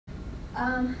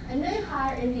A new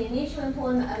hire is the initial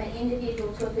employment of an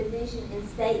individual to a position in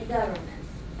state government.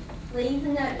 Please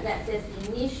note that says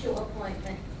initial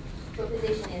appointment to a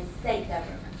position in state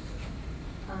government.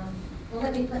 Well,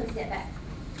 let me step back.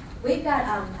 We've got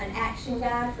an action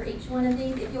guide for each one of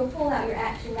these. If you'll pull out your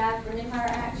action guide for new hire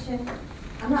action,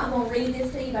 I'm not going to read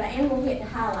this to you, but I am going to hit the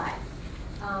highlights.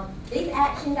 These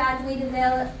action guides we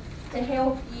developed to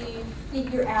help you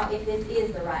figure out if this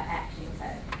is the right action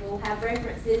code. We'll have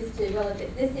references to, well, if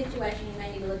it's this situation, you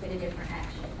may need to look at a different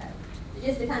action code. So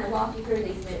just to kind of walk you through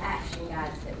these new action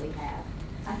guides that we have.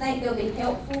 I think they'll be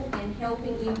helpful in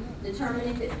helping you determine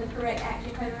if it's the correct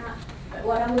action code or not. But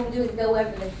what I'm going to do is go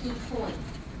over the key points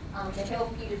to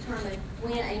help you determine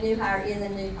when a new hire is a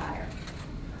new hire.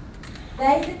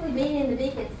 Basically, being in the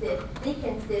Beacon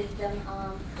system,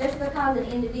 just because an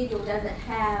individual doesn't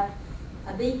have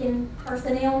a Beacon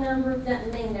personnel number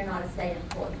doesn't mean they're not a state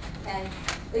employee. Okay?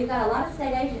 We've got a lot of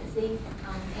state agencies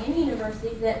and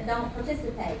universities that don't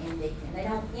participate in Beacon. They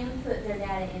don't input their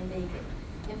data in Beacon.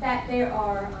 In fact, there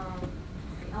are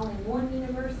only one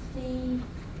university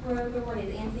program, what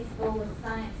is it, NC School of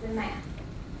Science and Math.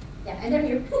 Yeah, and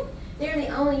they're the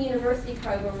only university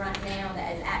program right now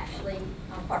that is actually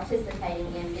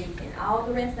participating in Beacon. All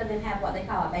the rest of them have what they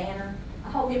call a banner, a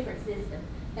whole different system.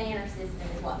 Banner system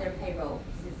is what their payroll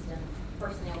system,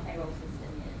 personnel payroll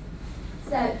system is.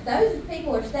 So those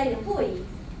people are state employees,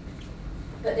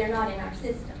 but they're not in our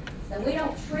system. So we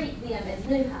don't treat them as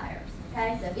new hires.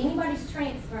 Okay, so if anybody's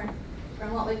transferring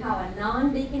from what we call a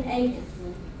non-Beacon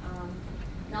agency,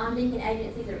 non-Beacon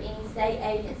agencies or any state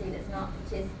agency that's not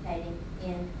participating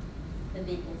in the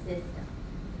Beacon system,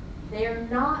 they're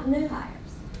not new hires.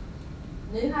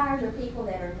 New hires are people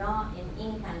that are not in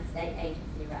any kind of state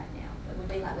agency right now. It would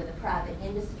be like with a private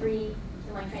industry,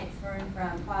 somebody transferring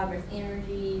from Progress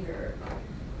Energy or,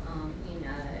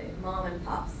 mom and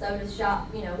pop soda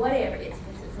shop, whatever. It's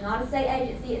not a state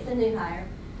agency, it's a new hire.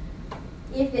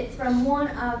 If it's from one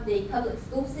of the public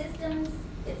school systems,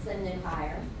 it's a new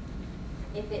hire.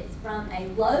 If it's from a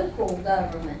local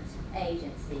government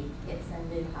agency, it's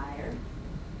a new hire.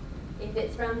 If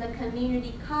it's from the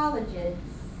community colleges,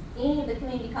 any of the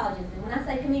community colleges, and when I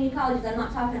say community colleges, I'm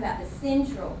not talking about the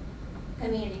central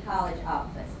community college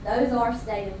office. Those are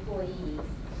state employees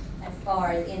as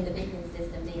far as in the Beacon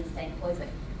system being state employees. But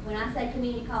when I say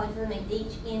community colleges, I mean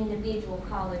each individual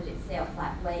college itself,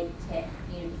 like Wade Tech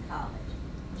Community College,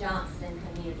 Johnston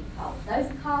Community College.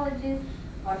 Those colleges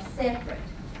are separate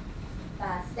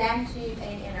by statute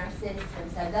and in our system.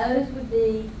 So those would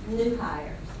be new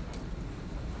hires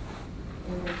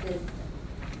in the system.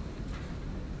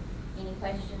 Any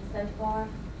questions so far?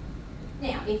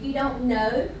 Now, if you don't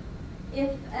know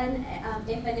if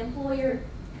an employer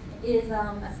is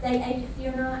a state agency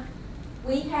or not,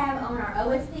 we have on our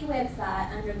OSP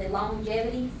website under the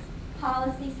longevity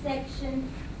policy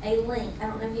section a link. I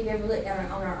don't know if you've ever looked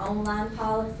at on our online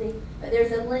policy, but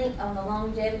there's a link on the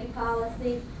longevity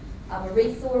policy of a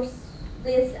resource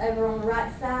list over on the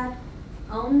right side.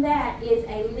 On that is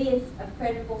a list of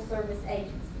credible service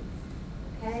agencies.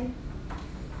 Okay?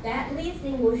 That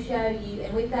listing will show you,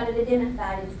 and we've got it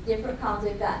identified as different columns.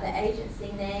 We've got the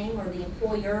agency name or the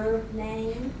employer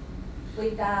name.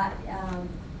 We've got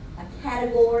a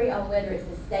category on whether it's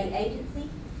a state agency,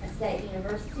 a state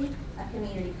university, a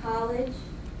community college,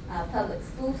 a public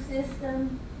school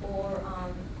system, or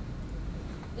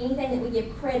anything that we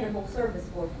give credible service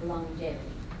for longevity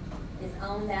is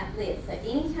on that list. So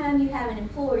anytime you have an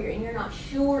employer and you're not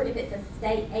sure if it's a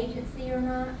state agency or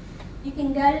not, you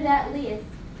can go to that list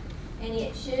and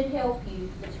it should help you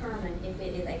determine if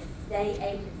it is a state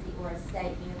agency or a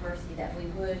state university that we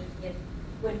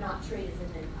would not treat as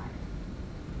a new hire.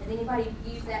 Has anybody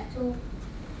used that tool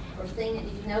or seen it?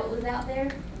 Did you know it was out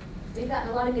there? We've gotten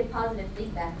a lot of good positive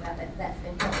feedback about that. That's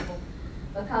been helpful.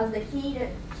 Because the key to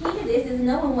this is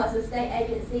knowing what's a state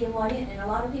agency and what isn't. And a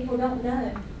lot of people don't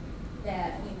know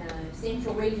that,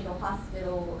 Central Regional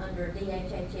Hospital under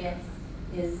DHHS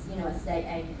is, a state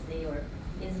agency, or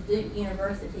is Duke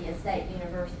University a state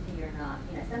university or not.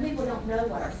 Some people don't know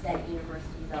what our state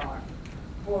universities are,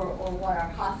 or what our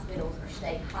hospitals are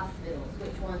state hospitals,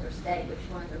 which ones are state,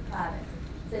 which ones are private.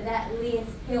 So that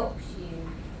list helps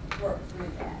you work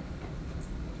through that.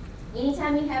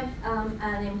 Anytime you have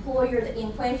an employer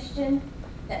in question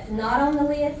that's not on the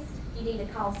list, you need to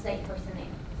call state personnel.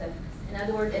 So in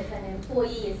other words, if an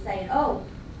employee is saying, oh,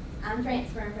 I'm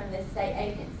transferring from this state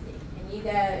agency, and you go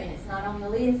and it's not on the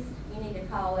list, you need to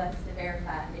call us to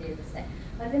verify if it is a state.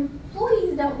 But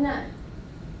employees don't know.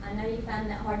 I know you find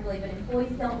that hard to believe, but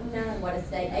employees don't know what a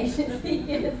state agency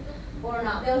is. or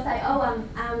not. They'll say, oh,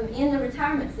 I'm in the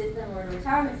retirement system, or the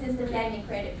retirement system gave me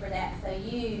credit for that, so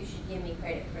you should give me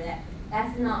credit for that.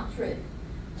 That's not true.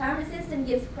 Retirement system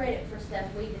gives credit for stuff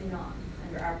we do not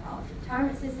under our policy.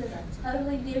 Retirement system is a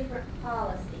totally different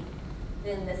policy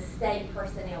than the state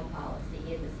personnel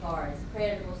policy is as far as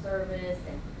creditable service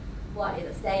and what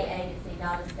is a state agency,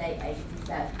 not a state agency.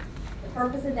 So the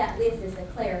purpose of that list is to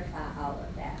clarify all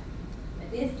of that.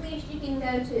 But this list you can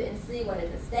go to and see what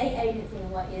is a state agency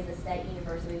and what is a state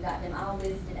university. We've got them all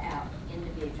listed out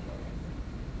individually.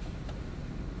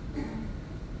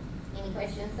 Any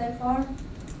questions so far?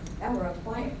 That were a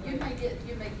quiet. You may get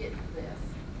to this,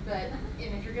 but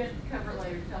and if you're going to cover it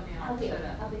later, tell me and I'll shut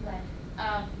up. I'll be glad.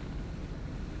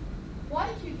 What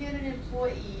if you get an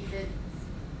employee that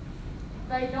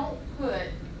they don't put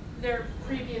their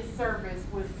previous service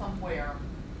with somewhere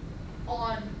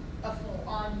on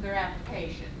their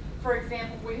application? For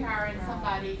example, we hiring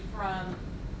somebody from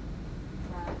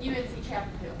UNC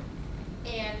Chapel Hill,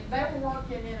 and they were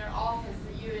working in an office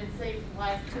at UNC for the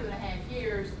last 2.5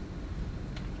 years,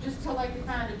 just till they could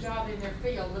find a job in their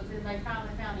field. But then they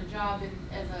finally found a job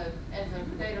as a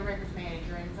data records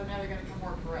manager, and so now they're going to come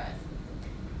work for us.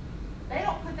 They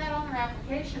don't put that on their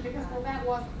application because, well, that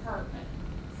wasn't pertinent.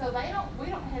 So we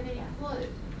don't have any clue.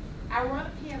 I run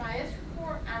a PMIS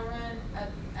report, I run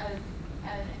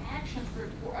an actions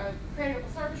report, a creditable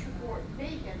service report,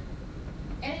 Beacon,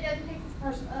 and it doesn't pick this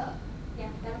person up. Yeah,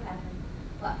 that'll happen.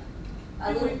 But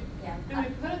Do we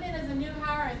put them in as a new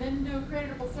hire and then do a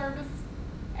creditable service,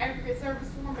 aggregate service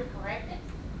form to correct it?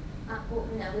 Well,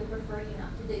 no, we prefer you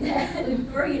not to do that. We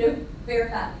prefer you to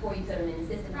verify before you put them in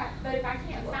the system. Right, but if I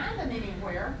can't find them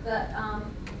anywhere. But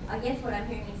I guess what I'm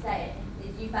hearing you say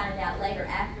is you find out later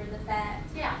after the fact.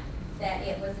 Yeah. That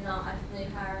it was not a new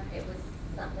hire, it was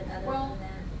something other than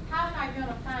that. How am I going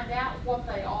to find out what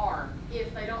they are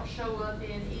if they don't show up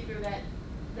in either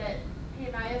that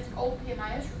PMIS, old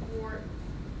PMIS report,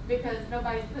 because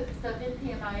nobody's putting stuff in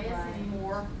PMIS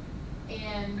anymore,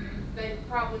 and they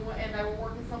they were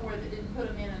working somewhere that didn't put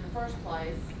them in the first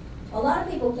place. A lot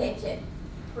of people catch it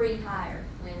pre-hire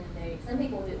when some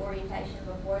people do orientation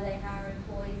before they hire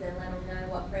employees and let them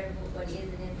know what is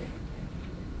and isn't.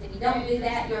 So if you don't do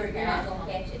that, you're not going to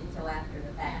catch it until after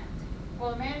the fact.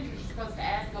 Well, the manager's supposed to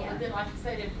ask them, but then, like you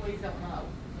said, employees don't know.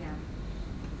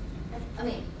 Yeah. I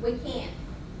mean, we can't.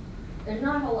 There's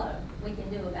not a whole lot we can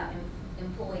do about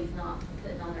employees not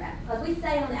putting on their application. Because we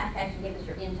say on the application, give us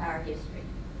your entire history.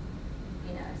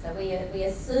 You know, so we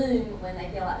assume when they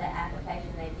fill out that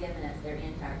application, they've given us their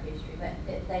entire history, but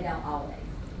they don't always.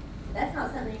 So that's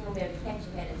not something you're going to be able to catch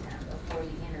ahead of time before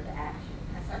you enter the action.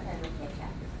 That's something we'll catch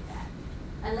after the fact.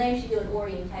 Unless you do an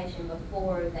orientation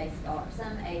before they start.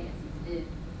 Some agencies do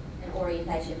an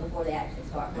orientation before they actually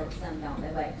start work. Some don't.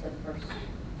 They wait till the first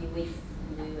few weeks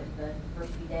and do it the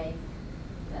first few days.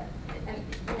 But,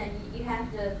 I mean, you have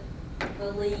to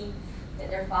believe that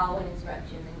they're following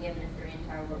instructions and giving us their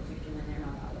entire work history when they're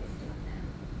not always doing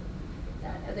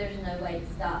that. So there's no way to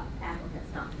stop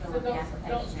applicants not filling the application.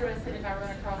 Don't stress it if I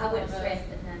run across I wouldn't stress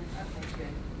it, no. Okay,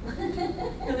 good.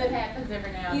 Because it happens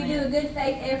every now and then. You do a good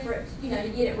faith effort, to get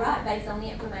it right based on the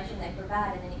information they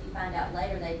provide, and then if you find out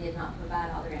later they did not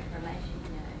provide all their information,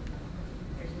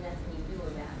 there's nothing you do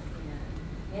about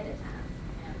it, ahead of time.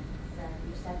 So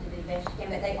you just have to do the best you can.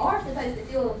 But they are supposed to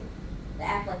fill the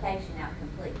application out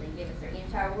completely, give us their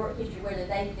entire work history, whether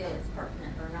they feel it's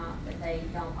pertinent or not, but they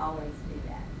don't always do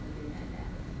that. We do know that.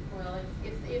 Well,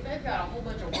 if they've got a whole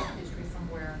bunch of work history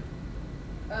somewhere,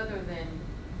 other than,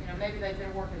 maybe they've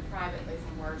been working privately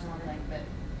somewhere or something, but,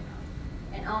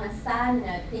 And on a side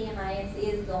note, PMIS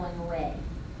is going away.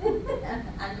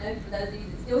 I know for those of you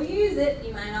that still use it,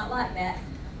 you may not like that.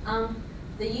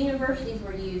 The universities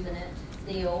were using it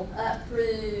still up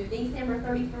through December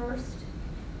 31st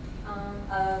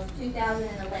of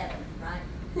 2011, right?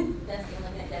 Dusty,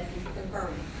 looking at Dusty,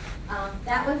 confirming.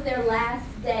 That was their last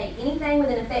day. Anything with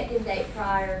an effective date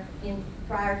prior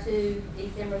to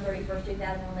December 31st,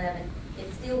 2011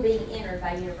 is still being entered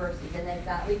by universities,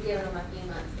 and we've given them a few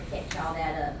months to catch all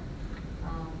that up.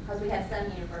 Because we have some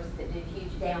universities that do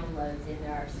huge downloads into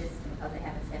our system because they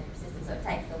have a separate system, so it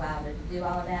takes a while to do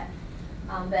all of that.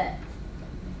 But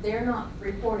they're not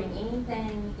reporting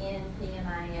anything in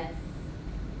PMIS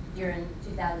during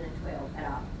 2012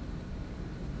 at all.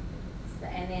 So,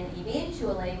 and then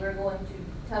eventually we're going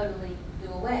to totally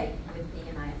do away with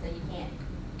PMIS, so you can't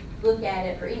look at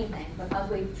it or anything because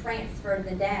we've transferred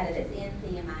the data that's in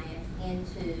PMIS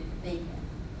into Beacon.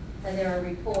 So there are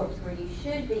reports where you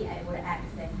should be able to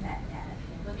access that data.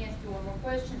 Let me ask you one more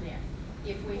question then.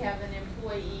 If we have an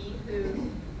employee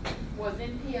who was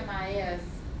in PMIS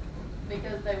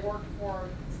because they worked for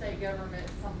state government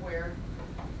somewhere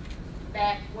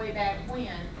way back when.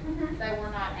 Mhm. They were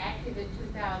not active in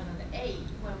 2008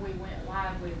 when we went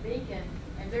live with Beacon,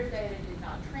 and their data did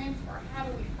not transfer. How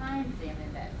do we find them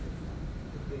in that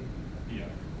system?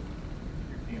 Yeah.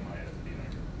 Your PMIS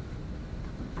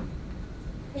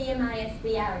PMIS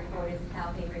BI report is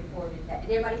how he reported that.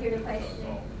 Did everybody hear the question? I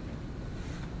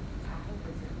hope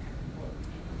it's in there.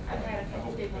 I've had a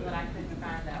couple people that I couldn't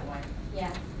find that way.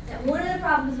 Yeah. Now, one of the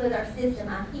problems with our system,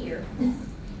 I hear,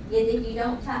 is if you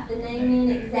don't type the name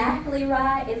in exactly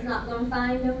right, it's not going to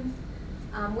find them.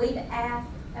 We've asked,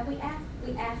 have we asked?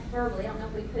 We asked verbally. I don't know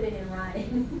if we put it in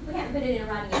writing. We haven't put it in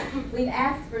writing yet. We've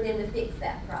asked for them to fix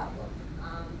that problem.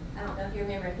 I don't know if you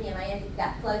remember at PMIS, if you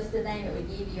got close to the name, it would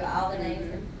give you all the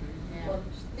names. Yeah. Well,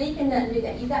 Beacon doesn't do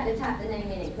that. You've got to type the name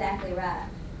in exactly right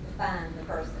to find the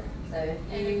person. So if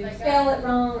And you if they spell got- it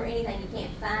wrong or anything, you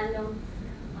can't find them.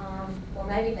 Or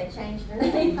maybe if they changed their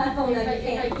name, I don't know, you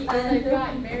can't If find they've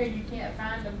gotten them. married, you can't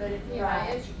find them, but in Right.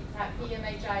 PMIS, you can type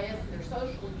PMHIS and their social,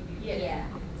 you can get it. Yeah,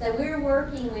 so we're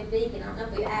working with Beacon. I don't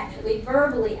know if we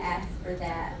verbally asked for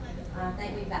that. I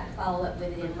think we've got to follow up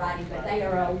with it in writing, but they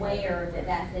are aware that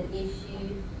that's an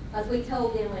issue. Because we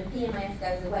told them when PMIS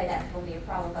goes away, that's going to be a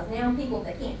problem. Because now people, if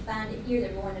they can't find it here,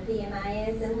 they're going to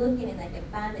PMIS and looking, and they can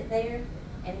find it there,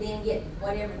 and then get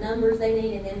whatever numbers they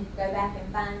need, and then go back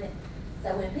and find it.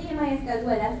 So when PMIS goes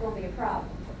away, that's going to be a problem.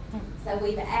 So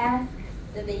we've asked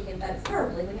the Beacon folks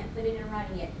verbally, we haven't put it in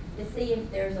writing yet, to see if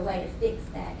there's a way to fix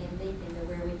that in Beacon to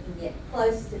where we can get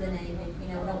close to the name. If,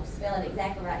 you know, don't spell it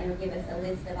exactly right, it'll give us a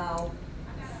list of all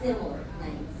similar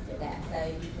names to that, so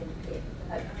you can pick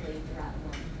hopefully the right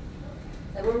one.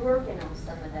 So we're working on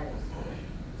some of those,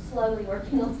 slowly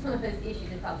working on some of those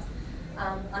issues and problems.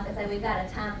 Like I say, we've got a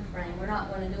time frame. We're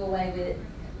not going to do away with it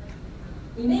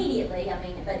immediately, I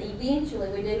mean, but eventually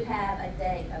we do have a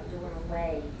date of doing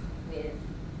away with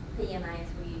PMIS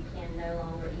where you can no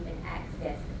longer even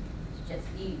access it. It's just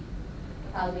you,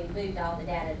 because we've moved all the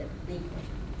data to Beacon.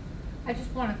 I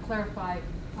just want to clarify,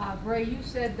 Ray, you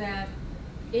said that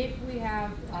if we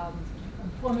have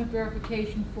employment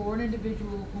verification for an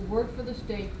individual who worked for the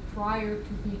state prior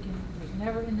to Beacon, was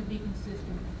never in the Beacon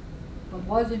system, but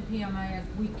was in PMIS,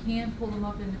 we can pull them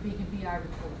up in the Beacon BI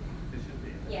report. It should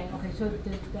be. Yes. Okay, so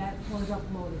that was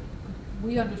uploaded.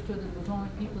 We understood that it was only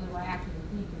people that were active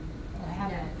in Beacon or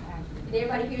had No. active. Did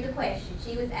everybody hear the question?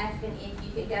 She was asking if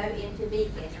you could go into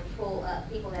Beacon and pull up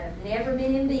people that have never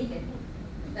been in Beacon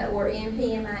that were in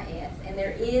PMIS, and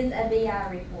there is a BI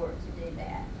report to do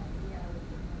that.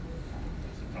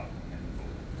 It's the top one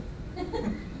in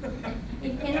the folder.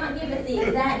 You cannot give us the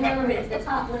exact number, but it's the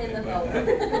top one in the folder.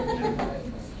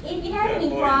 If you have any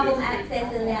problem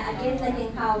accessing that, I guess they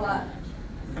can call up.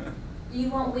 Do you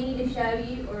want Winnie to show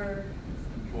you, or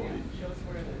Winnie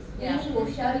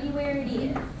will show you where it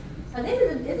is? So this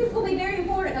is going to be very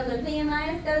important, because when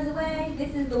PMIS goes away,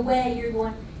 this is the way you're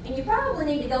going, and you probably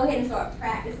need to go ahead and start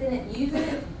practicing it and using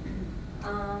it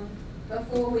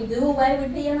before we do away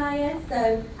with PMIS.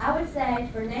 So I would say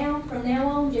from now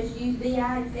on, just use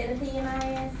BI instead of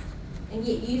PMIS and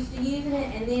get used to using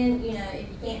it. And then, you know, if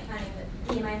you can't find it,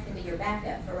 PMIS can be your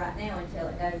backup for right now until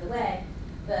it goes away.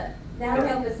 But that'll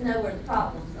help us know where the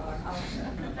problems are also.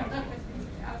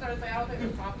 I was going to say, I don't think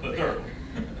it's The probably. third one.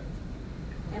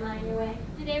 Am I in your way?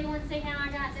 Did everyone see how I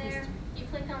got there? You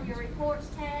click on your reports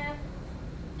tab,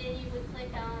 then you would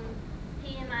click on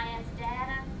PMIS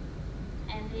data,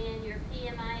 and then your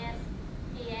PMIS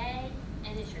PA,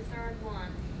 and it's your third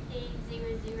one,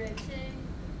 P002,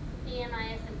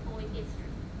 PMIS employee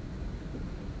history.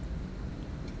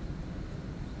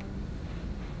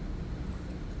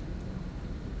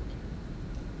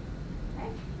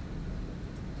 Okay.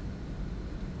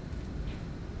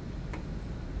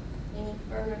 Any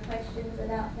further questions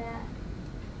about that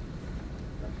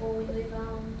before we move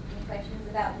on? Any questions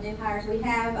about new hires? We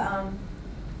have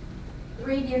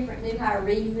 3 different new hire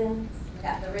reasons. We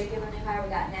got the regular new hire, we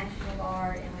got National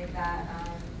Guard, and we've got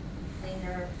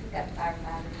senior pickup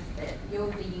firefighters that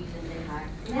you'll be using new hire.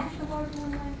 National Guard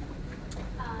one way?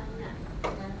 No. No,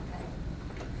 okay.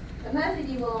 But most of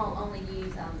you will only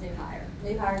use new hire.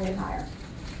 DPS as- would be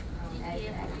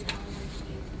the only one that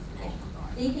uses National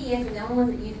Guard. DPS are the only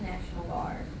ones that use National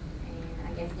Guard, and I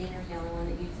guess Dina's the only one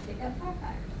that uses pickup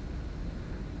firefighters.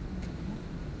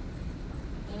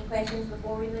 Any questions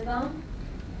before we move on?